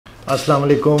Assalamu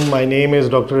alaikum. My name is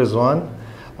Dr. Rizwan.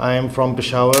 I am from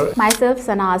Peshawar. Myself,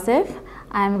 Sana Asif.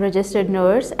 I am registered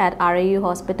nurse at RAU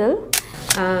Hospital.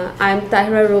 I'm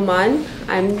Tahira Roman.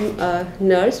 I'm a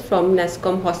nurse from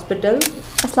Nescom Hospital.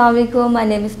 Assalamu alaikum. My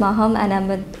name is Maham and I'm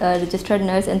a registered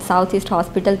nurse in Southeast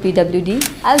Hospital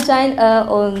PWD. I've joined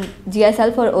on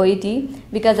GSL for OET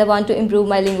because I want to improve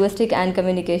my linguistic and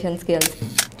communication skills.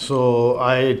 So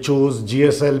I chose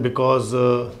GSL because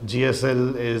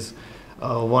GSL is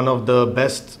one of the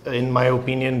best, in my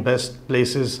opinion, best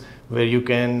places where you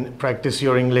can practice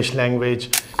your English language.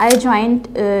 I joined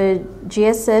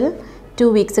GSL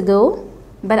 2 weeks ago,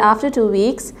 but after 2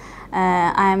 weeks,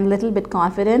 I am a little bit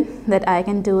confident that I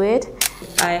can do it.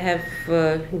 I have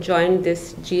joined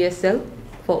this GSL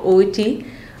for OET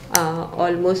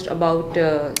almost about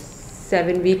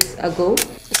 7 weeks ago.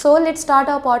 So let's start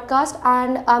our podcast,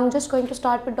 and I'm just going to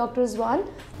start with Dr. Rizwan.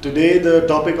 Today the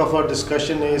topic of our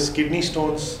discussion is kidney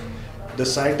stones. The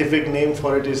scientific name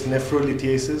for it is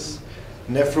nephrolithiasis.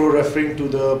 Nephro referring to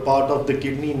the part of the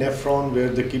kidney, nephron where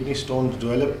the kidney stones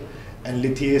develop, and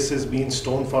lithiasis means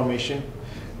stone formation.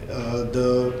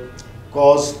 The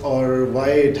cause or why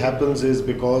it happens is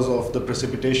because of the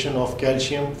precipitation of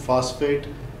calcium, phosphate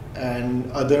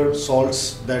and other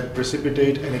salts that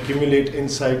precipitate and accumulate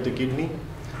inside the kidney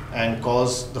and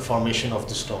cause the formation of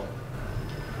the stone.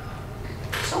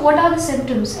 So what are the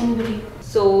symptoms, anybody?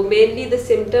 So mainly the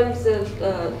symptoms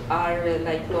are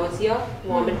like nausea,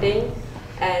 vomiting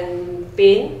and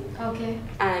pain. Okay.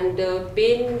 And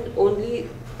pain only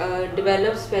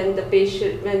develops when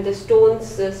the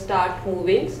stones start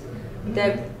moving.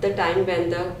 That the time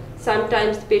when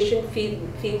sometimes the patient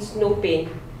feels no pain,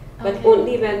 but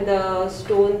only when the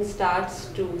stone starts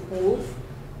to move,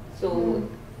 so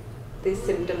these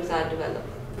symptoms are developed.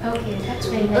 Okay, that's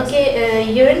very nice.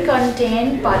 Okay, urine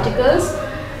contain particles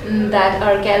that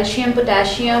are calcium,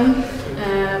 potassium,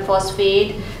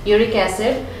 phosphate, uric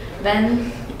acid.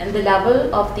 When the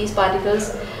level of these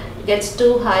particles gets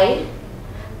too high,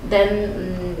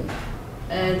 then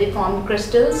they form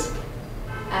crystals,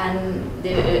 and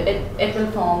it will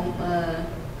form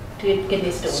kidney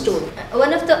stones.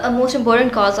 One of the most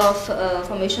important cause of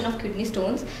formation of kidney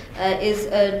stones is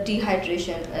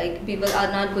dehydration. Like people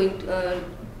are not going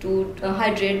to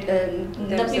hydrate.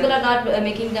 The people are not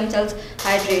making themselves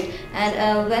hydrate,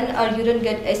 and when our urine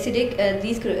get acidic,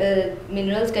 these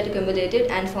minerals get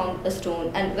accumulated and form a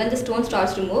stone. And when the stone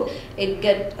starts to move, it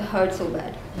get hurt so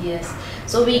bad. Yes,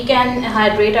 so we can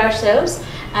hydrate ourselves,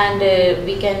 and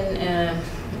we can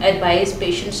advise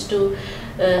patients to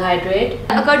hydrate.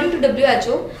 According to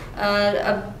WHO,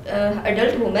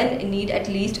 adult women need at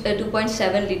least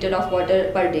 2.7 liter of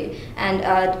water per day, and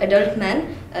adult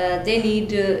men they need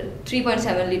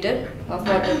 3.7 liter of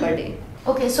water per day.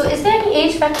 Okay, so is there any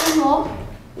age factor involved?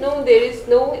 No, there is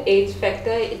no age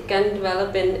factor. It can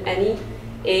develop in any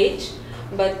age,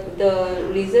 but the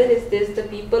reason is this: the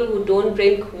people who don't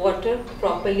drink water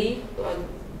properly or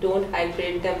don't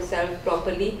hydrate themselves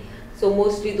properly, so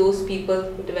mostly those people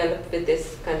develop with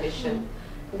this condition.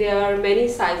 There are many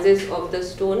sizes of the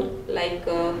stone, like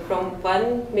from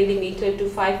 1 millimeter to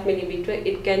 5 millimeter.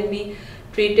 It can be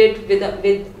treated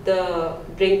with the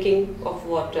drinking of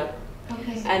water.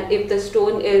 Okay. And if the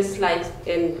stone is like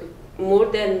in more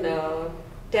than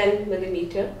 10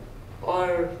 millimeter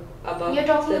or above, You're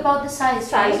talking about the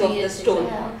size of the Yes, stone,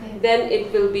 yeah, okay. then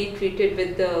it will be treated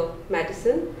with the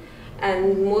medicine.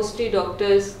 And mostly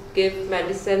doctors give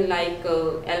medicine like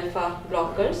alpha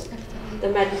blockers, the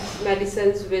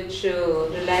medicines which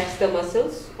relax the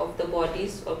muscles of the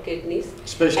bodies or kidneys,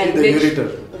 Especially and the ureter.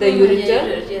 the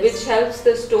ureter, Yes. which helps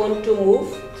the stone to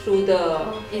move through the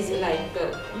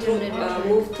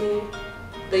move through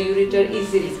the ureter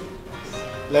easily.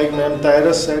 Like Ma'am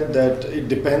Tyra said, that it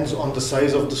depends on the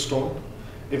size of the stone.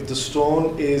 If the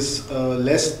stone is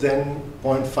less than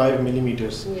 0.5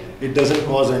 millimeters, it doesn't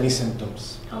cause any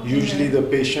symptoms. Usually the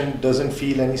patient doesn't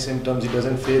feel any symptoms, he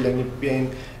doesn't feel any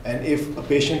pain, and if a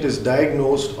patient is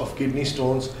diagnosed of kidney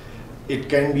stones, it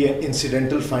can be an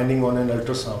incidental finding on an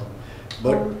ultrasound.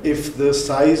 But if the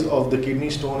size of the kidney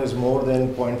stone is more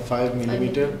than 0.5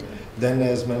 millimeter, then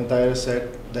as Ma'am Tyra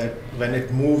said, that when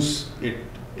it moves,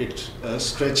 it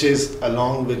stretches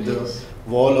along with the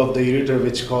wall of the ureter,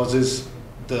 which causes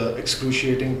the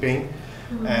excruciating pain,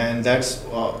 and that's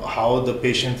how the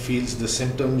patient feels the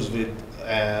symptoms with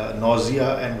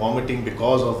nausea and vomiting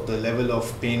because of the level of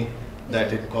pain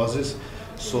that it causes.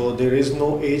 So there is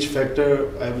no age factor.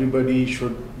 Everybody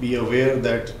should be aware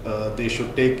that they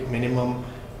should take minimum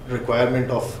requirement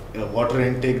of water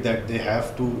intake that they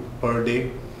have to per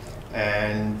day,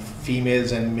 and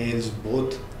females and males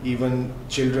both, even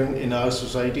children in our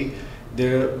society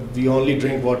we only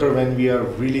drink water when we are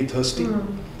really thirsty,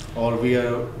 or we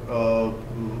are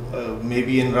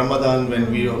maybe in Ramadan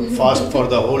when we fast for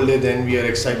the whole day, then we are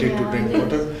excited to drink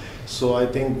water. So I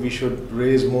think we should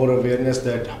raise more awareness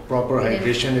that proper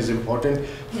hydration is important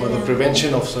for the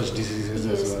prevention of such diseases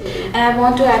as well. And I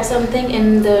want to add something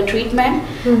in the treatment,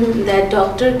 that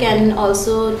doctor can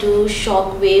also do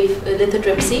shock wave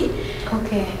lithotripsy.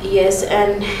 Okay. Yes,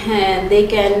 and they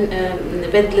can,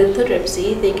 with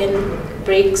lithotripsy, they can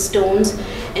break stones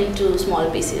into small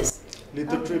pieces.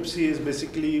 Lithotripsy is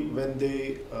basically when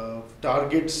they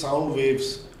target sound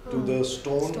waves to the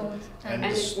stone, and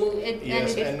it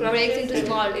breaks into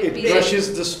small it pieces.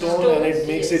 crushes the stone and it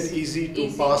makes it easy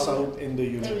to pass out in the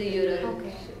urine.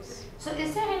 Okay. So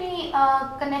is there any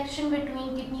connection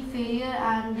between kidney failure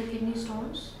and the kidney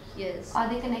stones? Yes. Are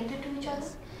they connected to each other?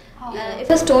 How? If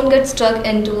a stone gets stuck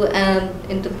into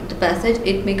the passage,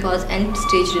 it may cause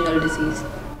end-stage renal disease.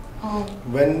 Oh.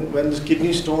 When the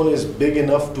kidney stone is big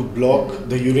enough to block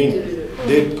the urine,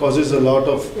 it causes a lot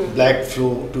of black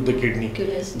flow to the kidney.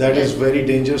 That is very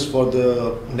dangerous for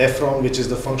the nephron, which is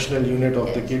the functional unit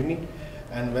of the kidney.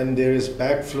 And when there is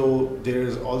backflow, there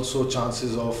is also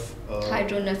chances of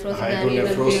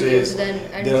hydronephrosis.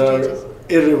 There are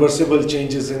irreversible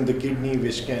changes in the kidney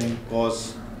which can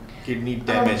cause kidney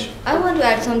damage. I want to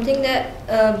add something,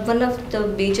 that one of the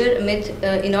major myths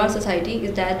in our society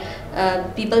is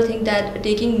that people think that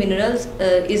taking minerals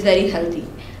is very healthy.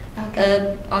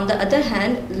 Okay. On the other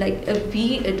hand,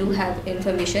 we do have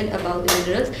information about the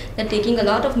minerals, that taking a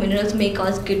lot of minerals may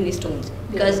cause kidney stones,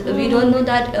 because we don't know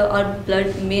that our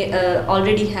blood may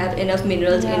already have enough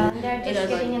minerals in our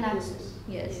getting an body. access.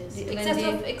 Yes.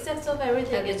 Excess of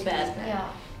everything is bad. Yeah.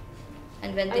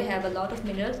 And when they have a lot of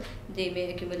minerals, they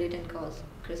may accumulate and cause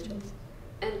crystals.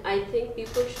 And I think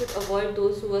people should avoid,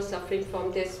 those who are suffering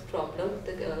from this problem,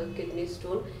 the kidney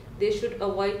stone, they should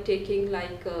avoid taking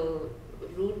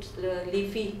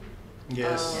leafy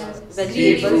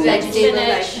vegetables, like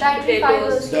Dietary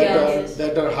fibers, potatoes,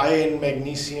 that are high in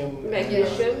magnesium.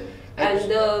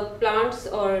 And the plants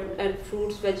and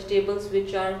fruits, vegetables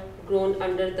which are grown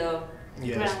under the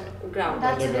ground.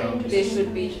 That's a very Underground. They interesting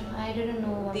should be. information. I didn't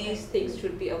know about These that. things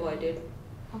should be avoided.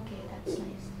 Okay, that's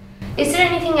nice. Is there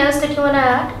anything else that you want to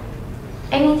add?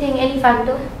 Anything, any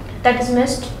factor that is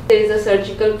missed? There is a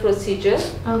surgical procedure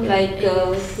like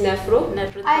nephro.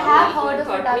 I have heard of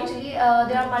it actually.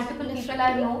 There are multiple people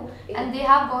I know and they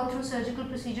have gone through surgical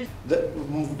procedures.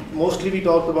 Mostly we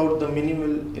talked about the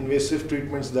minimal invasive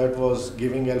treatments, that was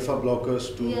giving alpha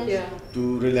blockers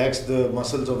to relax the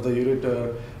muscles of the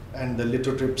ureter, and the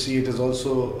lithotripsy. It is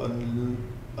also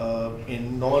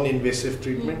in non-invasive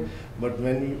treatment, but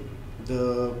when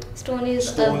the Stone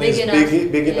is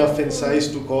big enough in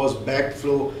size to cause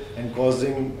backflow and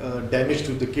causing damage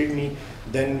to the kidney,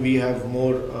 then we have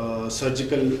more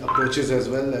surgical approaches as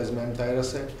well, as Ma'am Tyra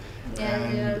said.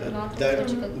 And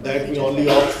that we only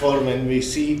opt for when we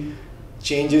see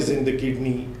changes in the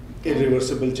kidney,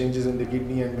 irreversible changes in the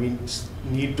kidney, and we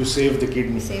need to save the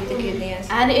kidney. Yes.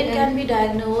 And it can be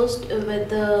diagnosed with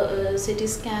the CT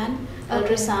scan,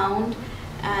 ultrasound,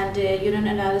 and urine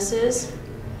analysis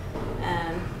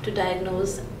to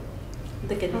diagnose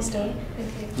the kidney stone.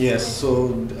 Yes,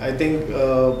 so I think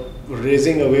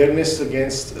raising awareness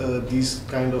against these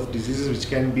kind of diseases which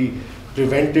can be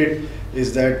prevented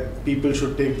is that people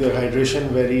should take their hydration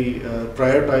very,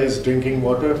 prioritize drinking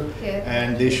water,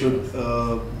 and they should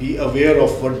be aware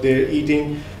of what they're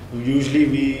eating. Usually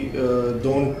we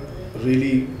don't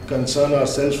really concern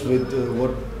ourselves with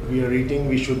what we are eating.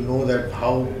 We should know that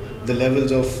how the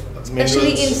levels of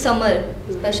Especially in summer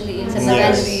Yes.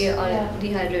 when we are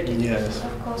dehydrated. Yes.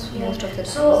 Of course, Most of the time.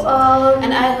 So,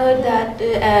 And I heard that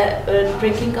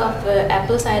drinking of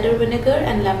apple cider vinegar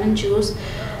and lemon juice,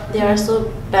 they are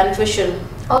so beneficial.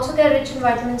 also they are rich in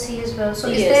vitamin C as well. So,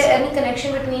 is Yes. there any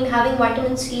connection between having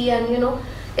vitamin C and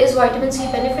is vitamin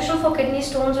C beneficial for kidney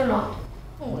stones or not?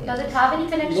 Does it have any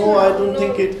connection? No, I don't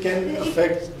think it can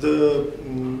affect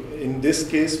in this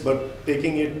case, but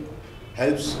taking it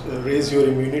helps raise your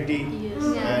immunity,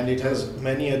 and it has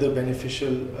many other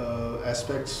beneficial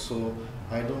aspects. So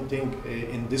I don't think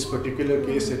in this particular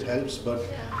case it helps, but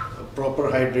proper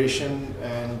hydration.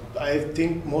 And I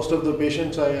think most of the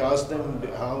patients, I ask them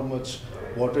how much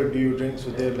water do you drink, so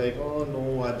they're like, oh no,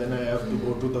 then I have to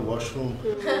go to the washroom a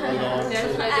lot. So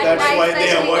that's why they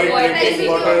avoid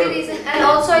drinking water. And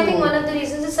also I think one of the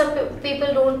reasons is some people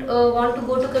don't want to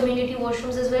go to community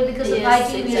washrooms as well because of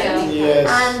hygiene reasons. Yes.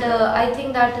 And I think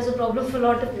that is a problem for a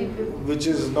lot of people. Which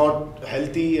is not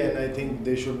healthy, and I think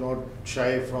they should not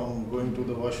shy from going to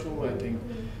the washroom. I think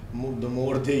the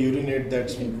more they urinate,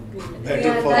 that's better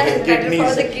Yeah, for that's their better kidneys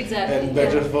for the kids, and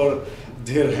better for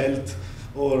their health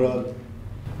overall.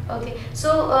 Okay,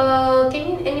 so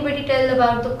can anybody tell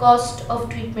about the cost of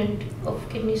treatment of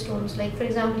kidney stones? Like, for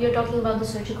example, you're talking about the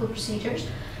surgical procedures.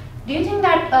 Do you think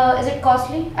that is it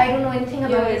costly? I don't know anything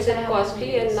about it. It's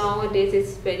costly, and nowadays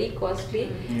it's very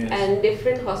costly. Yes. And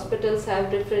different hospitals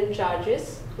have different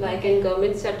charges. Like in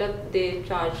government setup, they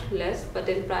charge less, but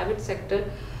in private sector,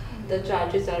 the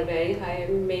charges are very high.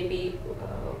 Maybe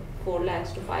 4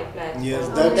 lakhs to 5 lakhs. Yes,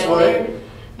 for that's that why. day.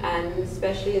 And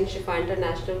especially in Shifa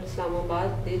International,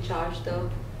 Islamabad, they charge the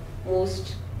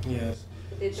most. Yes.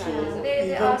 They charge Yeah, the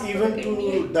they ask for Even the to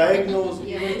kidney. diagnose,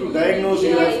 even to diagnose, you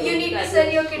Yeah, have You need to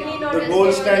sell your kidney, not the just gold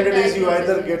your standard is you diagnosis.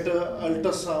 either get an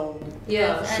ultrasound.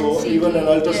 Yeah. So And even an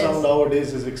CT, ultrasound yes.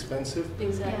 nowadays is expensive.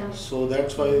 Exactly. Yeah. So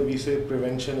that's why we say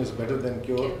prevention is better than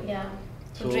cure. Yeah.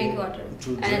 So Drink water. to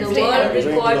And the drink water, world drink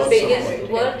record lots of biggest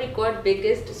water. world record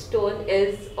biggest stone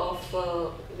is of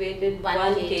weighted 1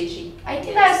 1 kg. kg. I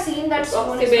think Yes. I've seen that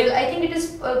stone as Approximate- well. I think it is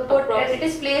it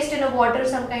is placed in a water,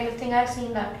 some kind of thing. I've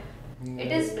seen that.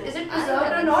 It is it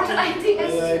preserved or not? I think Yeah,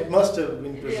 it's it must have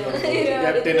been preserved. Yeah.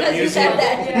 Kept in a Because you said museum.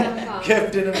 that. Yeah.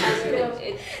 Kept in a And museum.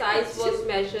 its size was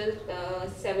measured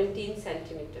 17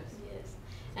 centimeters. Yes.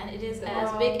 And it is Wow.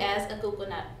 as big as a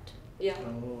coconut. Yeah.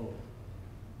 Oh.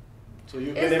 So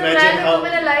you is can the imagine man or how.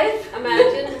 woman alive?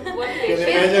 Imagine what Can patient.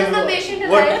 imagine Is the patient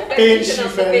what alive? pain Condition she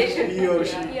of the felt, patient. he or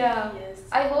Yeah. she. Yeah. Yes.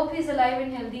 I hope he's alive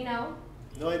and healthy now.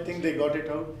 No, I think they got it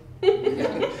out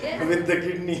Yes. with the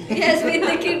kidney. Yes, with the With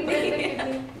the kidney.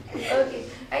 kidney. Okay.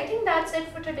 I think that's it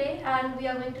for today, and we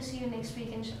are going to see you next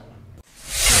week, inshallah.